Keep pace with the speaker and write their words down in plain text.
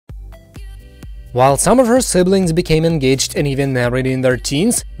While some of her siblings became engaged and even married in their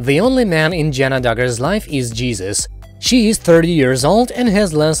teens, the only man in Jana Duggar's life is Jesus. She is 30 years old and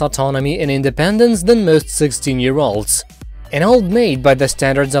has less autonomy and independence than most 16-year-olds. An old maid by the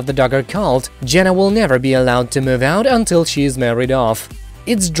standards of the Duggar cult, Jana will never be allowed to move out until she is married off.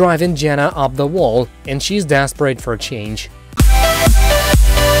 It's driving Jana up the wall, and she's desperate for change.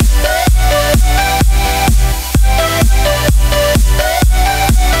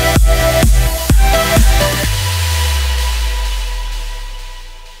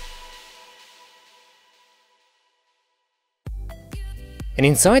 An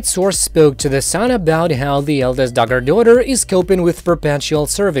inside source spoke to The Sun about how the eldest Duggar daughter is coping with perpetual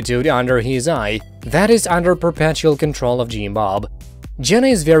servitude under his eye, that is, under perpetual control of Jim Bob. Jana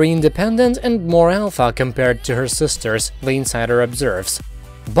is very independent and more alpha compared to her sisters, the insider observes.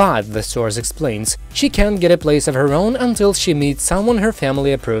 But, the source explains, she can't get a place of her own until she meets someone her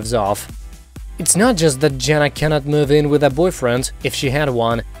family approves of. It's not just that Jana cannot move in with a boyfriend, if she had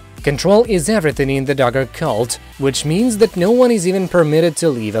one. Control is everything in the Duggar cult, which means that no one is even permitted to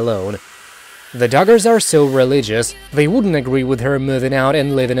leave alone. The Duggars are so religious, they wouldn't agree with her moving out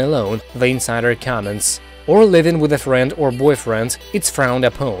and living alone, the insider comments. Or living with a friend or boyfriend, it's frowned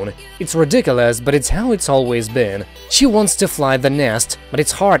upon. It's ridiculous, but it's how it's always been. She wants to fly the nest, but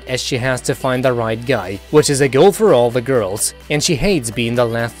it's hard as she has to find the right guy, which is a goal for all the girls, and she hates being the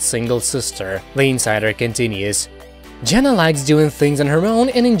last single sister, the insider continues. Jana likes doing things on her own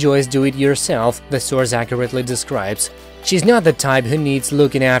and enjoys do-it-yourself, the source accurately describes. She's not the type who needs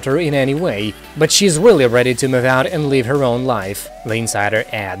looking after in any way, but she's really ready to move out and live her own life, the insider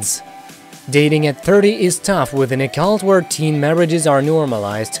adds. Dating at 30 is tough within a cult where teen marriages are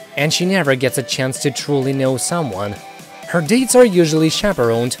normalized, and she never gets a chance to truly know someone. Her dates are usually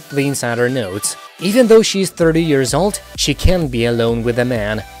chaperoned, the insider notes. Even though she's 30 years old, she can't be alone with a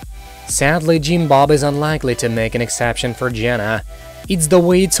man. Sadly, Jim Bob is unlikely to make an exception for Jana. It's the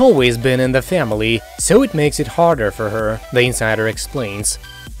way it's always been in the family, so it makes it harder for her, the insider explains.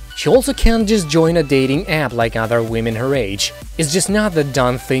 She also can't just join a dating app like other women her age. It's just not the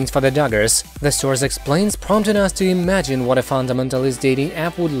done things for the Duggars, the source explains, prompting us to imagine what a fundamentalist dating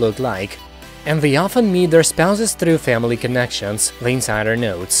app would look like. And they often meet their spouses through family connections, the insider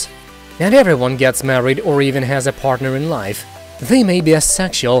notes. Not everyone gets married or even has a partner in life. They may be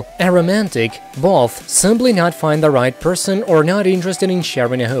asexual, aromantic, both, simply not find the right person or not interested in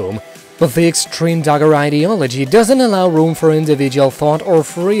sharing a home. But the extreme Duggar ideology doesn't allow room for individual thought or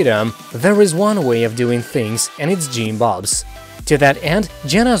freedom. There is one way of doing things, and it's Jim Bob's. To that end,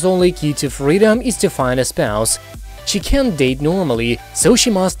 Jana's only key to freedom is to find a spouse. She can't date normally, so she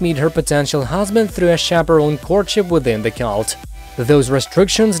must meet her potential husband through a chaperone courtship within the cult. Those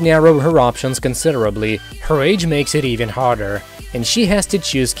restrictions narrow her options considerably. Her age makes it even harder, and she has to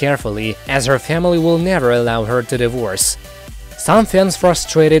choose carefully, as her family will never allow her to divorce. Some fans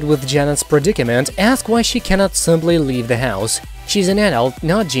frustrated with Jana's predicament ask why she cannot simply leave the house. She's an adult,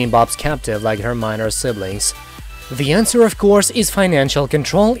 not Jim Bob's captive like her minor siblings. The answer, of course, is financial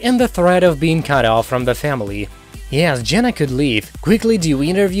control and the threat of being cut off from the family. Yes, Jana could leave, quickly do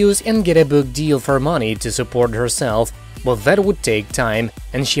interviews and get a book deal for money to support herself, but that would take time,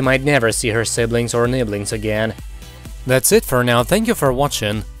 and she might never see her siblings or nibblings again. That's it for now, thank you for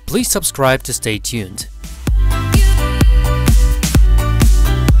watching, please subscribe to stay tuned.